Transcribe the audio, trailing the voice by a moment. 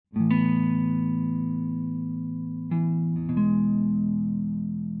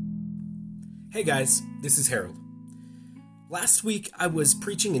Hey guys, this is Harold. Last week I was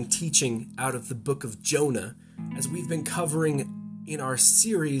preaching and teaching out of the book of Jonah as we've been covering in our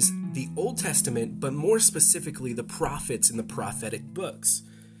series the Old Testament, but more specifically the prophets and the prophetic books.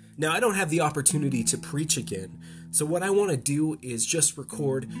 Now I don't have the opportunity to preach again, so what I want to do is just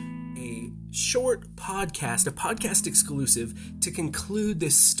record a short podcast, a podcast exclusive to conclude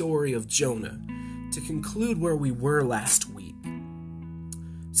this story of Jonah, to conclude where we were last week.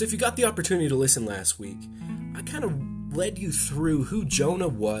 So if you got the opportunity to listen last week, I kind of led you through who Jonah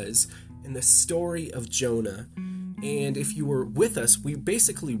was and the story of Jonah. And if you were with us, we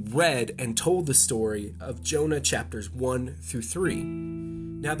basically read and told the story of Jonah chapters 1 through 3.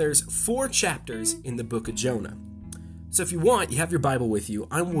 Now there's 4 chapters in the book of Jonah. So if you want, you have your Bible with you,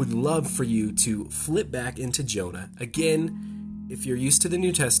 I would love for you to flip back into Jonah. Again, if you're used to the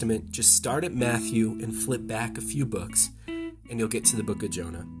New Testament, just start at Matthew and flip back a few books, and you'll get to the book of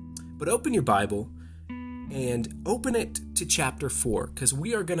Jonah. But open your Bible and open it to chapter 4, because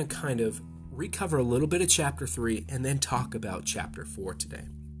we are going to kind of recover a little bit of chapter 3 and then talk about chapter 4 today.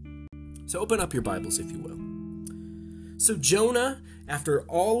 So open up your Bibles, if you will. So Jonah, after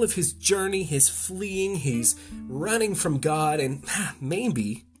all of his journey, his fleeing, he's running from God, and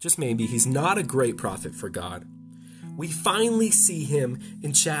maybe, just maybe, he's not a great prophet for God. We finally see him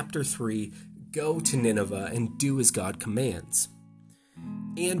in chapter 3 go to Nineveh and do as God commands.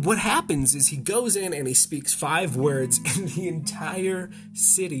 And what happens is he goes in and he speaks 5 words, and the entire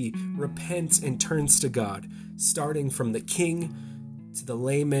city repents and turns to God, starting from the king to the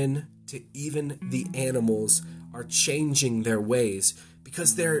layman to even the animals are changing their ways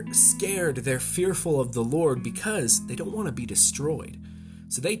because they're scared, they're fearful of the Lord because they don't want to be destroyed.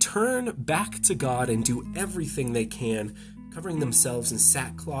 So they turn back to God and do everything they can, covering themselves in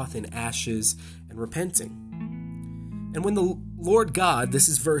sackcloth and ashes and repenting. And when the Lord God, this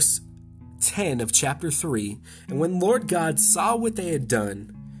is verse 10 of chapter 3, and when Lord God saw what they had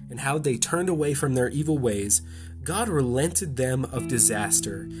done and how they turned away from their evil ways, God relented them of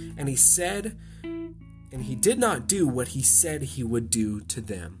disaster, and he did not do what he said he would do to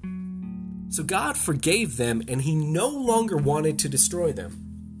them. So God forgave them, and he no longer wanted to destroy them.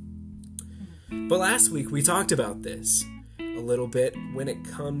 But last week we talked about this a little bit when it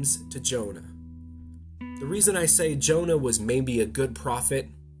comes to Jonah. The reason I say Jonah was maybe a good prophet,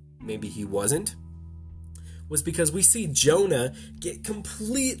 maybe he wasn't, was because we see Jonah get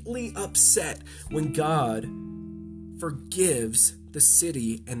completely upset when God forgives the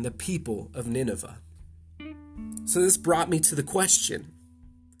city and the people of Nineveh. So this brought me to the question.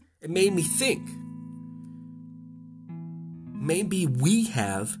 It made me think. Maybe we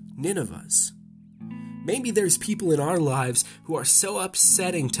have Ninevehs. Maybe there's people in our lives who are so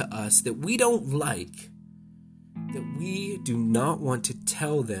upsetting to us that we don't like, that we do not want to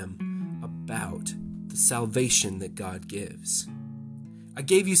tell them about the salvation that God gives. I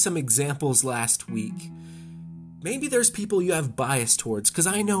gave you some examples last week. Maybe there's people you have bias towards, because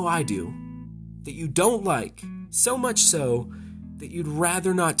I know I do, that you don't like, so much so that you'd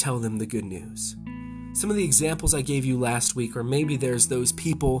rather not tell them the good news. Some of the examples I gave you last week are maybe there's those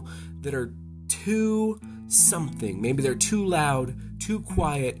people that are too something. Maybe they're too loud, too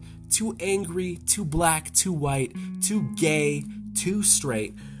quiet, too angry, too black, too white, too gay, too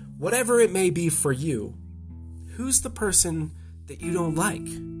straight. Whatever it may be for you, who's the person that you don't like?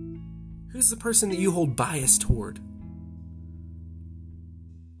 Who's the person that you hold bias toward?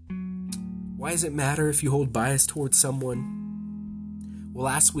 Why does it matter if you hold bias towards someone? Well,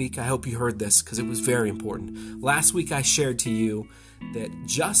 last week, I hope you heard this because it was very important. Last week, I shared to you that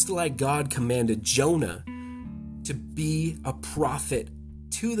just like God commanded Jonah to be a prophet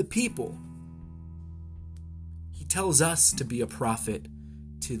to the people, he tells us to be a prophet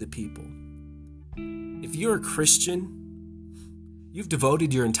to the people. If you're a Christian, you've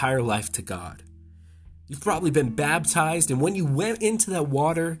devoted your entire life to God. You've probably been baptized, and when you went into that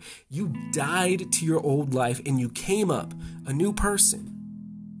water, you died to your old life and you came up a new person.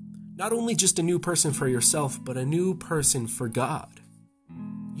 Not only just a new person for yourself, but a new person for God.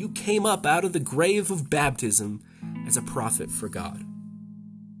 You came up out of the grave of baptism as a prophet for God.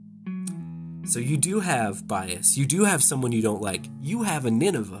 So you do have bias. You do have someone you don't like. You have a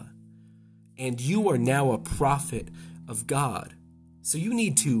Nineveh, and you are now a prophet of God. So you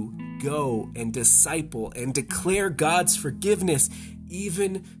need to go and disciple and declare God's forgiveness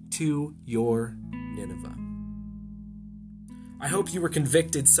even to your Nineveh. I hope you were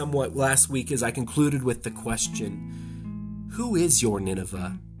convicted somewhat last week as I concluded with the question, who is your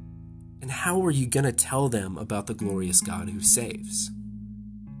Nineveh? And how are you going to tell them about the glorious God who saves?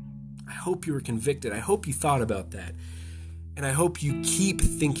 I hope you were convicted. I hope you thought about that. And I hope you keep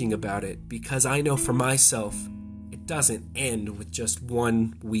thinking about it, because I know for myself, it doesn't end with just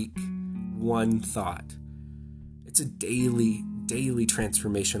 1 week, one thought. It's a daily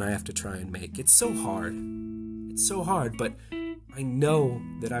transformation I have to try and make. It's so hard. It's so hard, but I know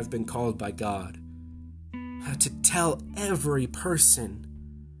that I've been called by God to tell every person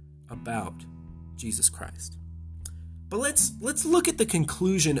about Jesus Christ. But let's look at the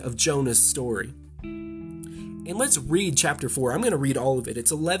conclusion of Jonah's story. And let's read chapter 4. I'm going to read all of it.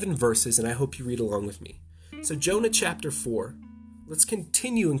 It's 11 verses, and I hope you read along with me. So Jonah chapter 4. Let's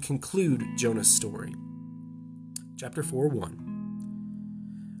continue and conclude Jonah's story. Chapter 4,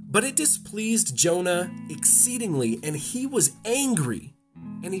 1. But it displeased Jonah exceedingly, and he was angry.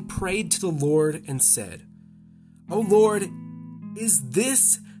 And he prayed to the Lord and said, O Lord, is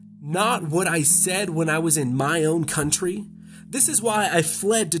this not what I said when I was in my own country? This is why I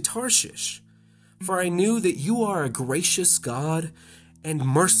fled to Tarshish. For I knew that you are a gracious God and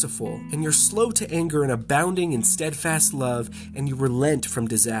merciful, and you're slow to anger and abounding in steadfast love, and you relent from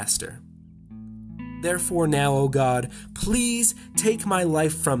disaster. Therefore now, O God, please take my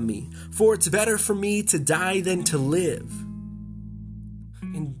life from me, for it's better for me to die than to live.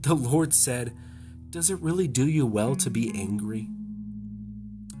 And the Lord said, does it really do you well to be angry?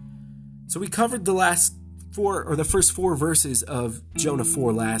 So we covered the first 4 verses of Jonah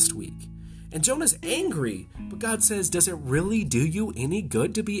 4 last week. And Jonah's angry, but God says, does it really do you any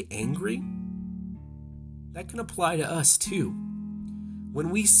good to be angry? That can apply to us too. When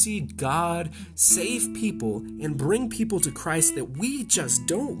we see God save people and bring people to Christ that we just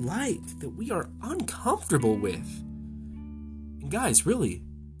don't like, that we are uncomfortable with. And guys, really,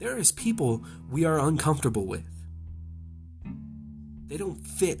 there is people we are uncomfortable with. They don't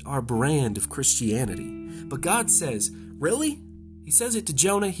fit our brand of Christianity. But God says, really? He says it to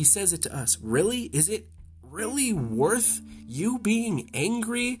Jonah, he says it to us. Really? Is it really worth you being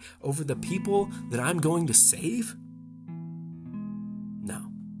angry over the people that I'm going to save?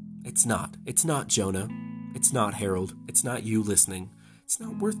 No, it's not. It's not Jonah. It's not Harold. It's not you listening. It's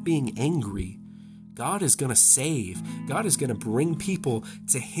not worth being angry. God is going to save. God is going to bring people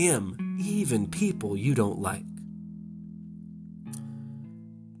to him, even people you don't like.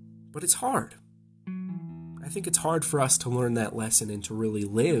 But it's hard. I think it's hard for us to learn that lesson and to really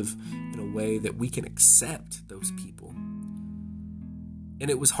live in a way that we can accept those people. And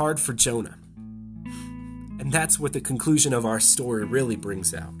it was hard for Jonah. And that's what the conclusion of our story really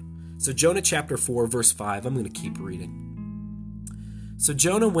brings out. So Jonah chapter 4, verse 5, I'm going to keep reading. So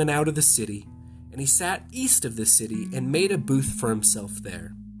Jonah went out of the city, and he sat east of the city and made a booth for himself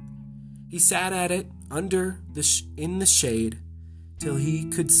there. He sat at it in the shade till he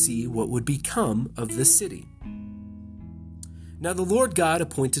could see what would become of the city. Now the Lord God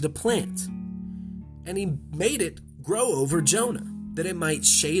appointed a plant, and he made it grow over Jonah, that it might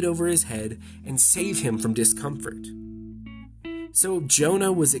shade over his head and save him from discomfort. So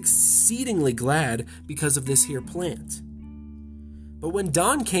Jonah was exceedingly glad because of this here plant. But when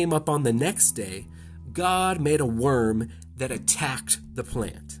dawn came up on the next day, God made a worm that attacked the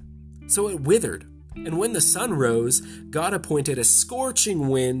plant. So it withered, and when the sun rose, God appointed a scorching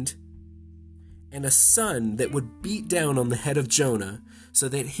wind and a sun that would beat down on the head of Jonah so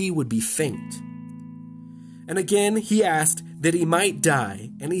that he would be faint. And again he asked that he might die,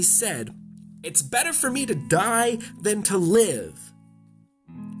 and he said, it's better for me to die than to live.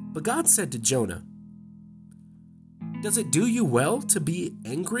 But God said to Jonah, does it do you well to be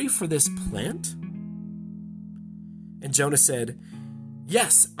angry for this plant? And Jonah said,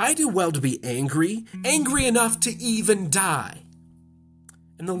 yes, I do well to be angry enough to even die.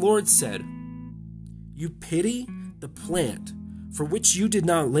 And the Lord said, you pity the plant for which you did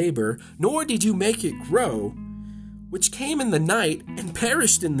not labor, nor did you make it grow, which came in the night and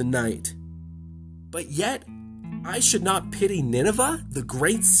perished in the night. But yet I should not pity Nineveh, the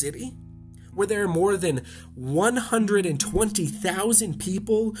great city, where there are more than 120,000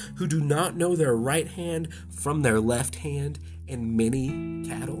 people who do not know their right hand from their left hand, and many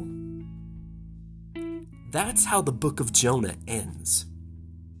cattle. That's how the book of Jonah ends.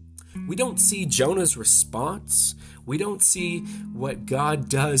 We don't see Jonah's response. We don't see what God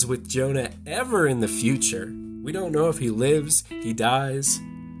does with Jonah ever in the future. We don't know if he lives, he dies,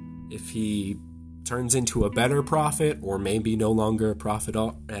 if he turns into a better prophet, or maybe no longer a prophet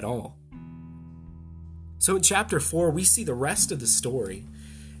at all. So in chapter 4, we see the rest of the story.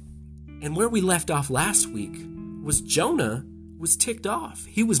 And where we left off last week was Jonah was ticked off.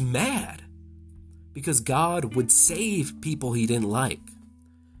 He was mad because God would save people he didn't like.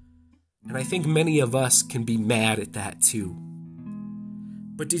 And I think many of us can be mad at that too.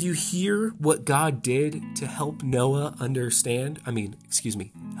 But did you hear what God did to help Jonah understand?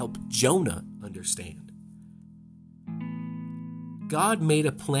 God made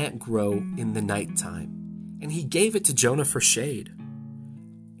a plant grow in the nighttime, and he gave it to Jonah for shade.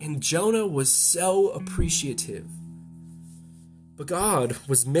 And Jonah was so appreciative. But God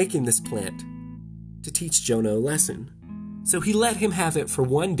was making this plant to teach Jonah a lesson. So he let him have it for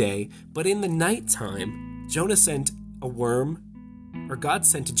one day, but in the nighttime, God sent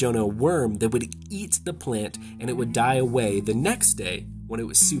to Jonah a worm that would eat the plant, and it would die away the next day when it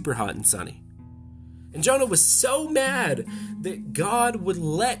was super hot and sunny. And Jonah was so mad that God would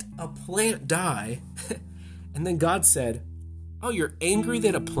let a plant die. And then God said, "Oh, you're angry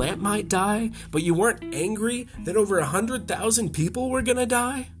that a plant might die, but you weren't angry that over 100,000 people were going to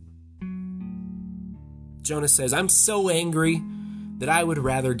die?" Jonah says, "I'm so angry that I would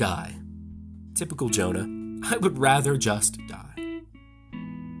rather die." Typical Jonah. I would rather just die.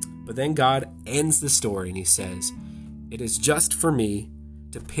 But then God ends the story and he says, "It is just for me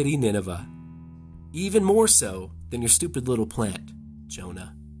to pity Nineveh, even more so than your stupid little plant,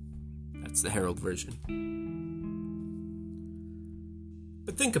 Jonah." That's the Herald version.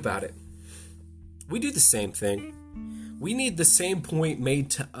 But think about it. We do the same thing. We need the same point made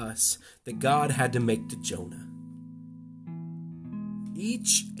to us that God had to make to Jonah.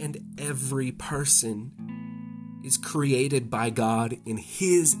 Each and every person is created by God in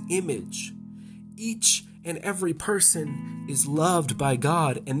his image. Each and every person is loved by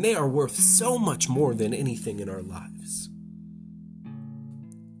God, and they are worth so much more than anything in our lives.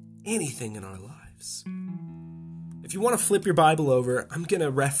 Anything in our lives. If you want to flip your Bible over, I'm going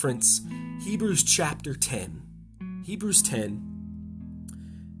to reference Hebrews chapter 10. Hebrews 10.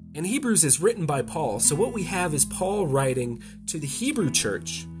 And Hebrews is written by Paul. So what we have is Paul writing to the Hebrew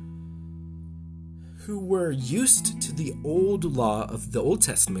church who were used to the old law of the Old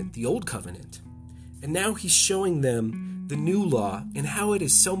Testament, the Old Covenant. And now he's showing them the new law and how it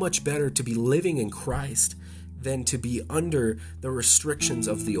is so much better to be living in Christ than to be under the restrictions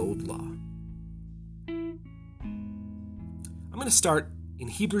of the old law. I'm going to start in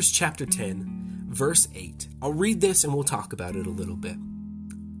Hebrews chapter 10, verse 8. I'll read this and we'll talk about it a little bit.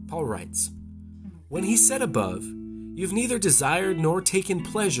 Paul writes, "When he said above, you have neither desired nor taken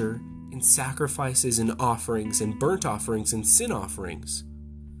pleasure in sacrifices and offerings and burnt offerings and sin offerings.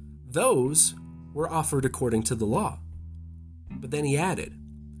 Those were offered according to the law." But then he added,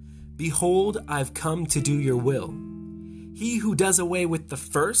 "Behold, I've come to do your will. He who does away with the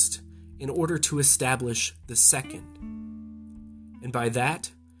first in order to establish the second. And by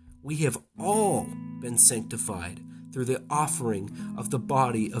that, we have all been sanctified through the offering of the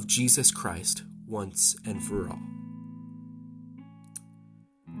body of Jesus Christ once and for all."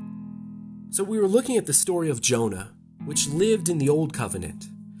 So we were looking at the story of Jonah, which lived in the Old Covenant.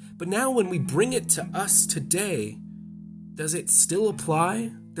 But now when we bring it to us today, does it still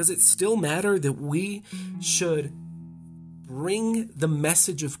apply? Does it still matter that we should bring the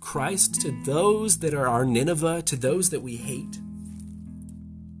message of Christ to those that are our Nineveh, to those that we hate?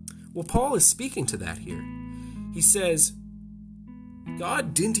 Well, Paul is speaking to that here. He says,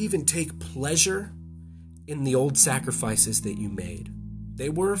 God didn't even take pleasure in the old sacrifices that you made. They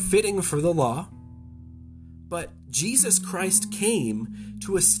were fitting for the law, but Jesus Christ came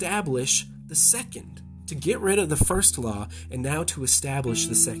to establish the second, to get rid of the first law, and now to establish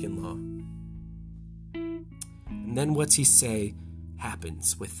the second law. And then what's he say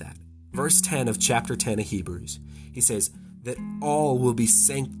happens with that? Verse 10 of chapter 10 of Hebrews, he says that all will be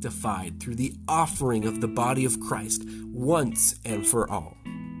sanctified through the offering of the body of Christ once and for all.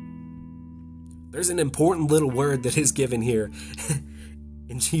 There's an important little word that is given here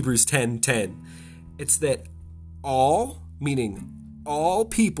in Hebrews 10:10. It's that all, meaning all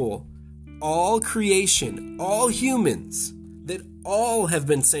people, all creation, all humans, that all have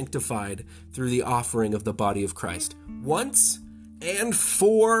been sanctified through the offering of the body of Christ once and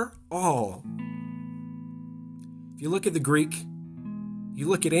for all. If you look at the Greek, you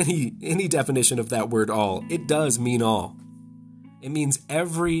look at any definition of that word all, it does mean all. It means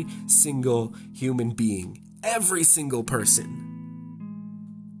every single human being, every single person.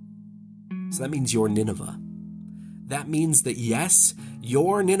 So that means your Nineveh. That means that yes,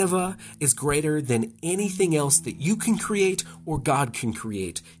 your Nineveh is greater than anything else that you can create or God can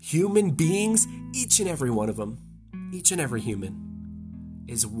create. Human beings, each and every one of them, each and every human,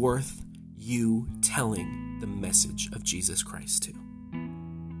 is worth you telling the message of Jesus Christ to.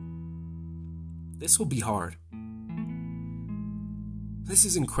 This will be hard. This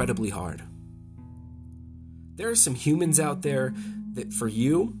is incredibly hard. There are some humans out there that for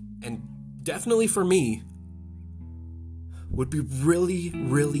you, and definitely for me, would be really,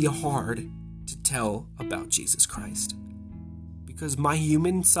 really hard to tell about Jesus Christ. Because my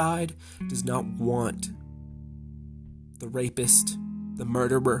human side does not want the rapist, the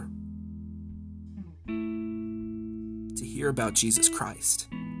murderer, to hear about Jesus Christ.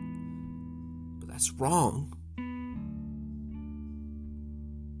 But that's wrong.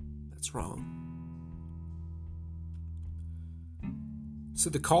 That's wrong. So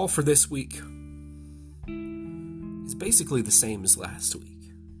the call for this week is basically the same as last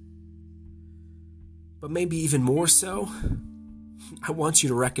week. But maybe even more so, I want you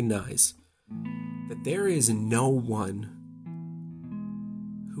to recognize that there is no one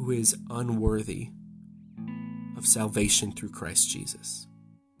who is unworthy of salvation through Christ Jesus.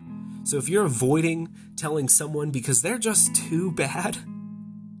 So if you're avoiding telling someone because they're just too bad,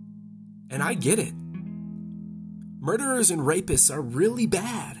 and I get it, murderers and rapists are really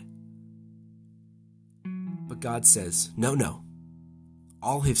bad. But God says, no,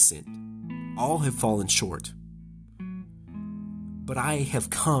 all have sinned, all have fallen short. But I have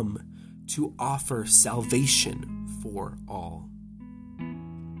come to offer salvation for all.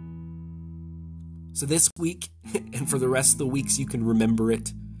 So this week, and for the rest of the weeks you can remember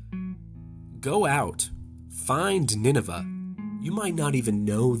it, go out, find Nineveh. You might not even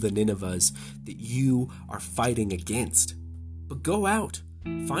know the Ninevehs that you are fighting against. But go out,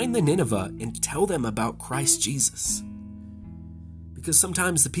 find the Nineveh, and tell them about Christ Jesus. Because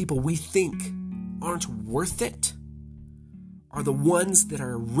sometimes the people we think aren't worth it are the ones that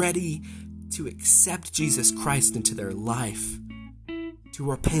are ready to accept Jesus Christ into their life, to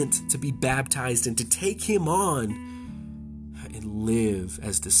repent, to be baptized, and to take him on and live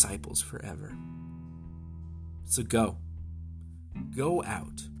as disciples forever. So go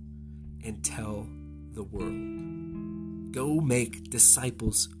out and tell the world. Go make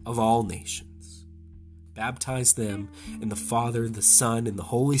disciples of all nations. Baptize them in the Father, the Son, and the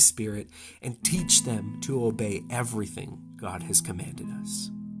Holy Spirit, and teach them to obey everything God has commanded us.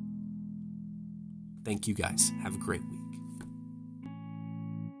 Thank you guys. Have a great week.